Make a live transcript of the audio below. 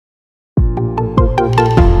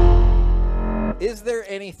Is there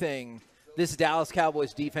anything this Dallas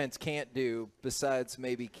Cowboys defense can't do besides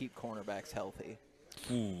maybe keep cornerbacks healthy?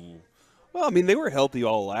 Well, I mean, they were healthy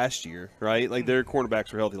all last year, right? Like, their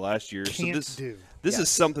cornerbacks were healthy last year. This is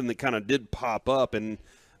something that kind of did pop up. And,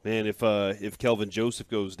 man, if Kelvin Joseph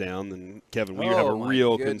goes down, then, Kevin, we have a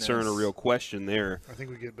real concern, a real question there. I think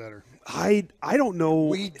we get better. I don't know.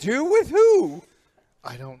 We do with who?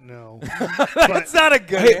 I don't know. That's not a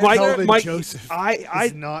good answer. Mike Joseph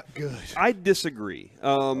is not good. I disagree.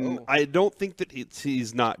 I don't think that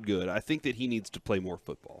he's not good. I think that he needs to play more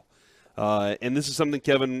football. And this is something,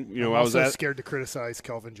 Kevin, I was scared to criticize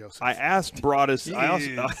Kelvin Joseph. I asked Broadus. I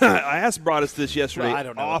asked Broadus this yesterday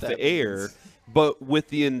off the air, but with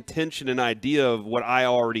the intention and idea of what I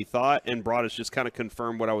already thought, and Broadus just kind of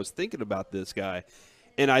confirmed what I was thinking about this guy.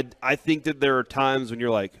 And I think that there are times when you're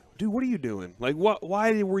like, dude, what are you doing? Like,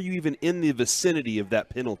 why were you even in the vicinity of that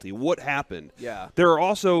penalty? What happened? Yeah. There are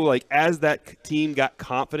also, like, as that team got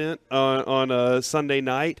confident on a Sunday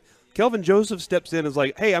night, Kelvin Joseph steps in and is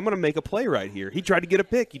like, hey, I'm going to make a play right here. He tried to get a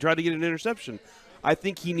pick. He tried to get an interception. I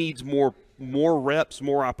think he needs more reps,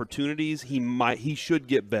 more opportunities. He should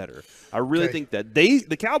get better. I really think that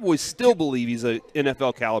the Cowboys still believe he's an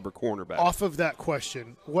NFL caliber cornerback. Off of that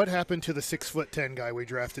question, what happened to the 6'10" guy we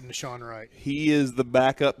drafted, Nashawn Wright? He is the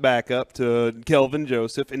backup to Kelvin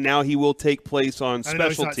Joseph, and now he will take place on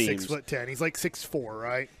special teams. He's not 6'10". He's like 6'4",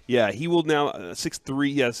 right? Yeah, he will now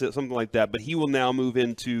 6'3", yes, something like that. But he will now move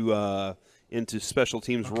into special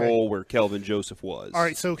teams role where Kelvin Joseph was. All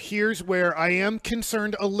right, so here's where I am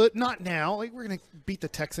concerned a little. Not now. Like, we're going to beat the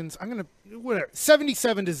Texans. I'm going to,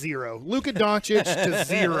 77-0. Luka Doncic to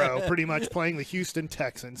 0, pretty much, playing the Houston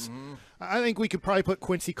Texans. Mm-hmm. I think we could probably put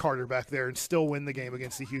Quincy Carter back there and still win the game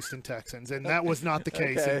against the Houston Texans, and that was not the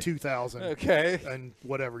case in 2000. And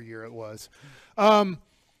whatever year it was. I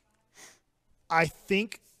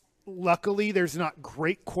think, luckily, there's not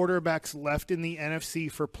great quarterbacks left in the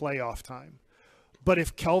NFC for playoff time. But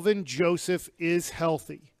if Kelvin Joseph is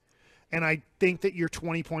healthy, and I think that you're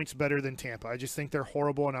 20 points better than Tampa. I just think they're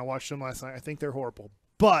horrible, and I watched them last night. I think they're horrible.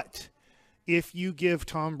 But if you give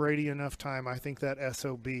Tom Brady enough time, I think that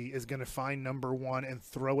SOB is going to find number one and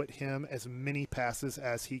throw at him as many passes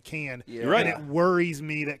as he can. Yeah. Right. And it worries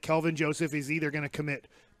me that Kelvin Joseph is either going to commit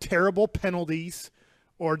terrible penalties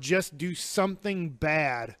or just do something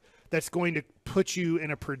bad that's going to put you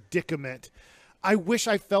in a predicament. I wish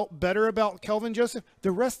I felt better about Kelvin Joseph.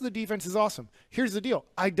 The rest of the defense is awesome. Here's the deal.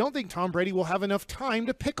 I don't think Tom Brady will have enough time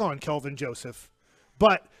to pick on Kelvin Joseph.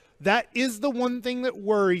 But that is the one thing that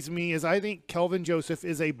worries me is I think Kelvin Joseph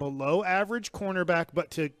is a below-average cornerback. But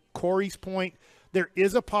to Corey's point, there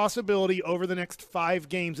is a possibility over the next 5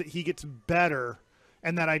 games that he gets better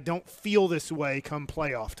and that I don't feel this way come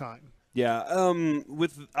playoff time. Yeah,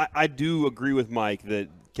 I do agree with Mike that,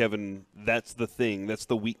 Kevin, that's the thing. That's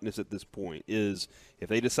the weakness at this point is if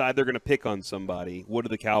they decide they're going to pick on somebody, what do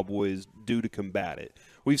the Cowboys do to combat it?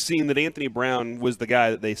 We've seen that Anthony Brown was the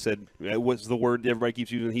guy that they said, what's the word everybody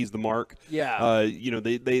keeps using? He's the mark. Yeah.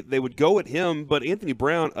 They would go at him, but Anthony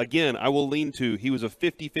Brown, again, I will lean to, he was a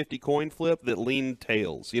 50-50 coin flip that leaned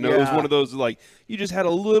tails. It was one of those, like, you just had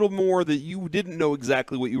a little more that you didn't know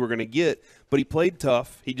exactly what you were going to get, but he played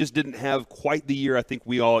tough. He just didn't have quite the year I think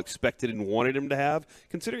we all expected and wanted him to have,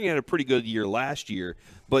 considering he had a pretty good year last year.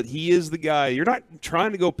 But he is the guy. You're not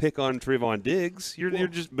trying to go pick on Trayvon Diggs.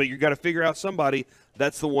 But you got to figure out somebody.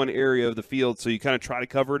 That's the one area of the field. So you kind of try to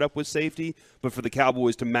cover it up with safety. But for the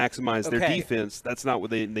Cowboys to maximize their defense, that's not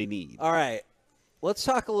what they need. All right. Let's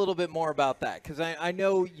talk a little bit more about that because I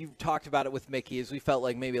know you've talked about it with Mickey as we felt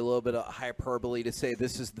like maybe a little bit of hyperbole to say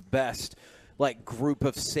this is the best group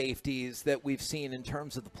of safeties that we've seen in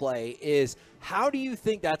terms of the play is how do you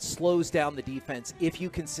think that slows down the defense if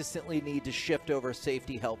you consistently need to shift over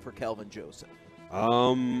safety help for Kelvin Joseph?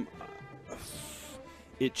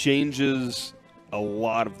 It changes a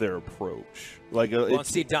lot of their approach. Won't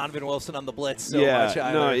see Donovan Wilson on the blitz much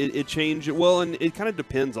either. No, it changed. Well, and it kind of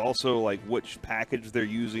depends also which package they're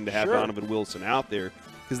using to have Donovan Wilson out there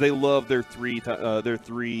because they love their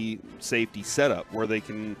three safety setup where they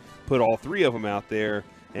can put all 3 of them out there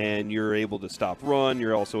and you're able to stop run.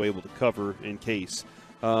 You're also able to cover in case.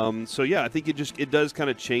 I think it does kind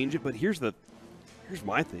of change it. But here's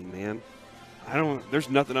my thing, man. There's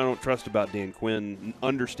nothing I don't trust about Dan Quinn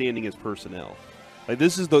understanding his personnel.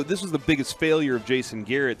 This was the biggest failure of Jason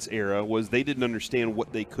Garrett's era was they didn't understand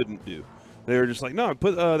what they couldn't do. They were just like, no,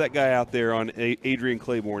 put that guy out there on Adrian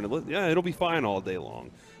Claiborne. And it'll be fine all day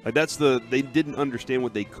long. Like they didn't understand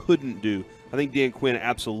what they couldn't do. I think Dan Quinn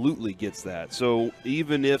absolutely gets that. So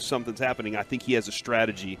even if something's happening, I think he has a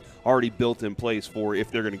strategy already built in place for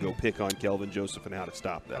if they're going to go pick on Kelvin Joseph and how to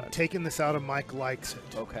stop that. I'm taking this out of Mike Likes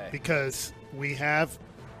It. Okay. Because we have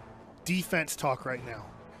defense talk right now.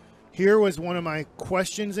 Here was one of my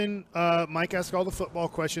questions in Mike asked all the football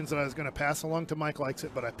questions that I was going to pass along to Mike Likes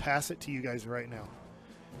It, but I pass it to you guys right now.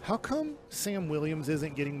 How come Sam Williams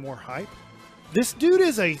isn't getting more hype? This dude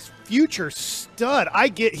is a future stud. I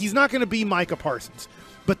get he's not going to be Micah Parsons,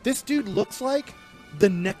 but this dude looks like the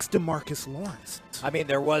next DeMarcus Lawrence. I mean,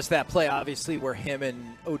 there was that play, obviously, where him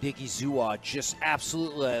and Odighizuwa just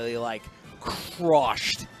absolutely, like,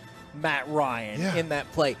 crushed Matt Ryan in that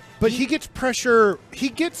play. But he gets pressure. He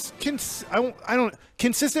gets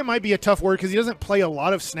consistent might be a tough word because he doesn't play a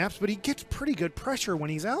lot of snaps, but he gets pretty good pressure when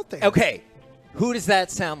he's out there. Okay. Who does that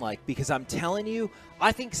sound like? Because I'm telling you,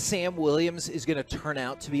 I think Sam Williams is going to turn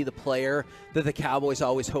out to be the player that the Cowboys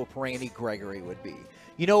always hope Randy Gregory would be.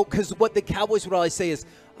 You know, because what the Cowboys would always say is,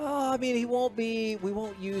 oh, I mean, we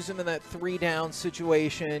won't use him in that 3-down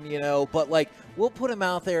situation, you know, but, like, we'll put him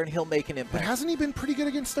out there and he'll make an impact. But hasn't he been pretty good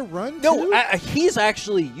against the run, No, he's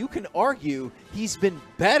actually, you can argue, he's been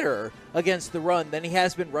better against the run than he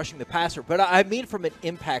has been rushing the passer. But I mean from an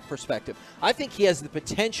impact perspective. I think he has the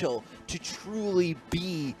potential to truly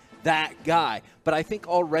be that guy. But I think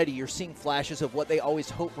already you're seeing flashes of what they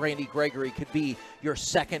always hope Randy Gregory could be, your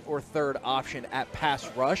second or third option at pass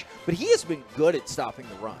rush. But he has been good at stopping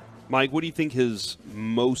the run. Mike, what do you think his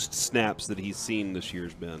most snaps that he's seen this year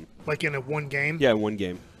has been? Like in one game? Yeah, one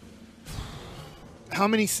game. How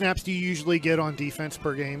many snaps do you usually get on defense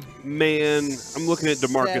per game? Man, I'm looking at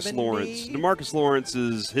DeMarcus 70? Lawrence. DeMarcus Lawrence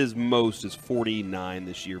his most is 49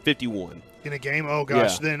 this year, 51. In a game? Oh,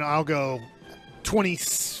 gosh. Yeah. Then I'll go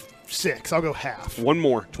 26. I'll go half. One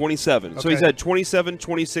more, 27. So he's had 27,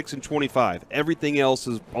 26, and 25. Everything else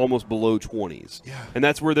is almost below 20s. Yeah. And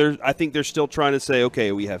that's where I think they're still trying to say,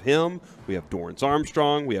 okay, we have him, we have Dorrance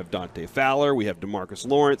Armstrong, we have Dante Fowler, we have DeMarcus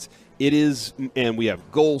Lawrence. And we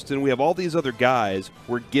have Golston, we have all these other guys.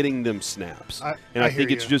 We're getting them snaps. I think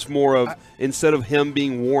it's just more of, instead of him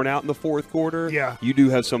being worn out in the fourth quarter, you do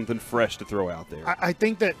have something fresh to throw out there. I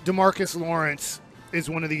think that DeMarcus Lawrence is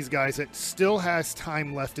one of these guys that still has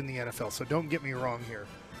time left in the NFL, so don't get me wrong here.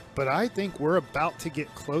 But I think we're about to get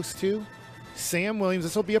close to Sam Williams.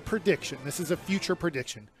 This will be a prediction. This is a future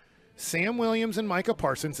prediction. Sam Williams and Micah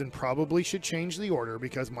Parsons, and probably should change the order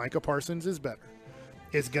because Micah Parsons is better,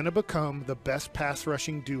 is going to become the best pass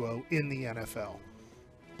rushing duo in the NFL.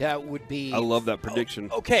 That would be... I love that prediction.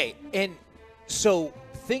 Okay, and so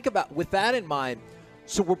think about, with that in mind,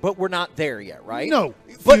 but we're not there yet, right? No.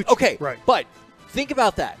 But, okay, right. But think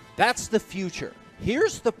about that. That's the future.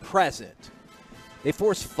 Here's the present. They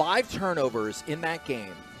forced 5 turnovers in that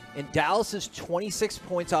game, and Dallas's 26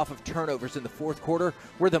 points off of turnovers in the fourth quarter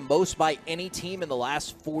were the most by any team in the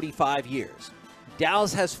last 45 years.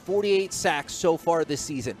 Dallas has 48 sacks so far this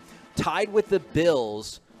season, tied with the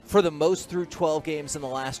Bills for the most through 12 games in the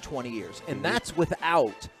last 20 years. And that's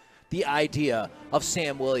without the idea of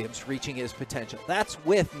Sam Williams reaching his potential. That's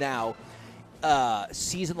with now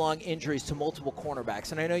season-long injuries to multiple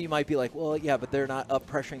cornerbacks. And I know you might be like, well, yeah, but they're not up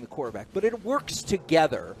pressuring the quarterback. But it works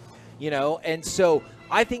together, you know. And so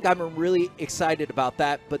I think I'm really excited about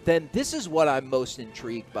that. But then this is what I'm most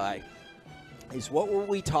intrigued by. Is what were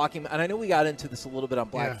we talking about? And I know we got into this a little bit on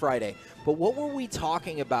Black Friday, but what were we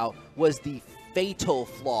talking about was the fatal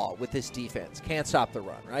flaw with this defense. Can't stop the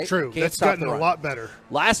run, right? True. That's gotten a lot better.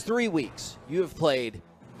 Last 3 weeks, you have played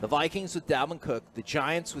the Vikings with Dalvin Cook, the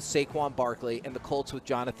Giants with Saquon Barkley, and the Colts with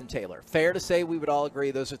Jonathan Taylor. Fair to say we would all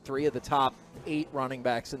agree those are 3 of the top 8 running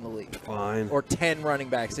backs in the league. Fine. Or 10 running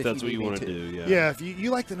backs if that's you what you want to do, yeah. Yeah, if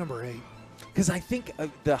you like the number 8. Because I think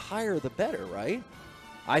the higher the better, right?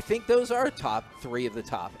 I think those are top 3 of the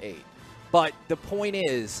top 8. But the point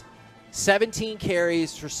is, 17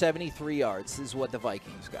 carries for 73 yards is what the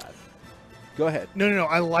Vikings got. Go ahead. No.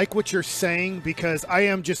 I like what you're saying because I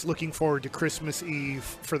am just looking forward to Christmas Eve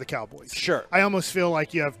for the Cowboys. Sure. I almost feel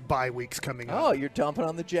like you have bye weeks coming up. Oh, you're dumping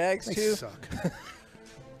on the Jags, They too? suck.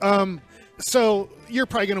 So you're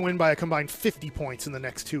probably going to win by a combined 50 points in the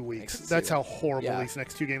next 2 weeks. That's how horrible these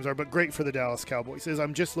next 2 games are, but great for the Dallas Cowboys.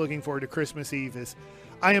 I'm just looking forward to Christmas Eve.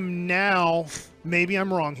 I am now, maybe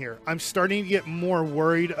I'm wrong here, I'm starting to get more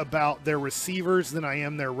worried about their receivers than I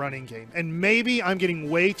am their running game. And maybe I'm getting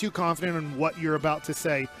way too confident in what you're about to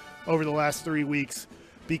say over the last 3 weeks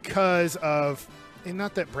because of, and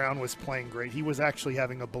not that Brown was playing great. He was actually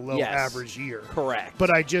having a below-average year. Correct.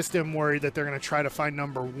 But I just am worried that they're going to try to find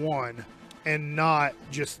number 1 and not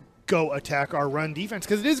just go attack our run defense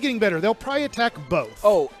because it is getting better. They'll probably attack both.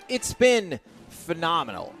 Oh, it's been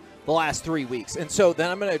phenomenal the last 3 weeks. And so then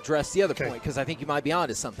I'm going to address the other point because I think you might be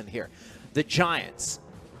onto something here. The Giants,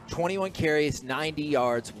 21 carries, 90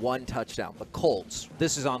 yards, 1 touchdown. The Colts,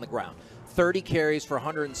 this is on the ground, 30 carries for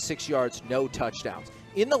 106 yards, no touchdowns.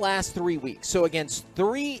 In the last 3 weeks, so against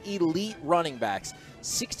 3 elite running backs,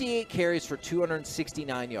 68 carries for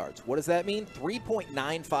 269 yards. What does that mean?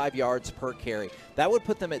 3.95 yards per carry. That would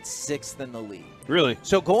put them at 6th in the league. Really?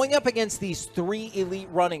 So going up against these 3 elite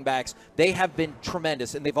running backs, they have been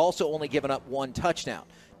tremendous, and they've also only given up 1 touchdown.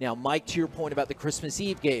 Now, Mike, to your point about the Christmas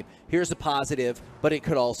Eve game, here's a positive, but it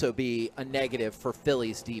could also be a negative for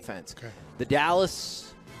Philly's defense. Okay. The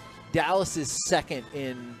Dallas is second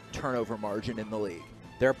in turnover margin in the league.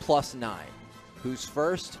 They're +9. Who's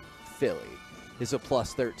first? Philly is a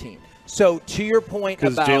 +13. So to your point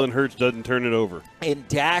because about Jalen Hurts doesn't turn it over. And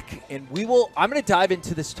Dak, and I'm going to dive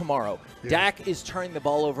into this tomorrow. Yeah. Dak is turning the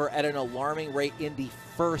ball over at an alarming rate in the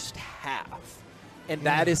first half. And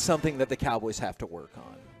that is something that the Cowboys have to work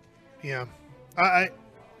on. Yeah. I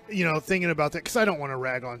thinking about that, because I don't want to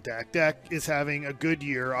rag on Dak. Dak is having a good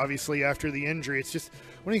year, obviously, after the injury. It's just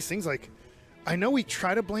one of these things like, I know we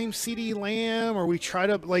try to blame CeeDee Lamb, or we try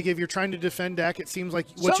to, like, if you're trying to defend Dak, it seems like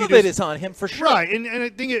what some of it is on him for sure. Right, and I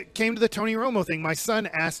think it came to the Tony Romo thing. My son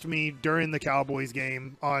asked me during the Cowboys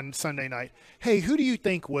game on Sunday night, hey, who do you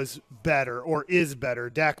think was better or is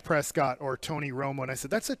better, Dak Prescott or Tony Romo? And I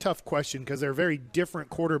said, that's a tough question because they're very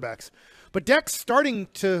different quarterbacks. But Dak's starting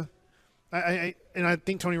to I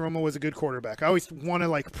think Tony Romo was a good quarterback. I always want to,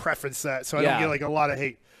 like, preface that so I don't get, like, a lot of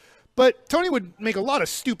hate. But Tony would make a lot of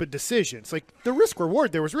stupid decisions. Like, the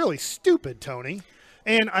risk-reward there was really stupid, Tony.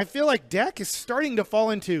 And I feel like Dak is starting to fall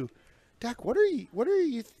into, Dak, what are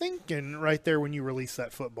you thinking right there when you release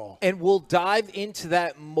that football? And we'll dive into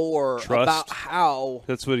that more about how.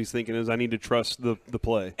 That's what he's thinking is I need to trust the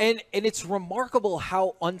play. And it's remarkable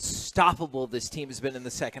how unstoppable this team has been in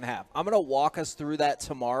the second half. I'm going to walk us through that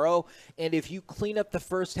tomorrow. And if you clean up the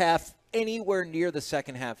first half anywhere near the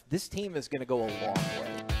second half, this team is going to go a long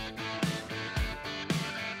way.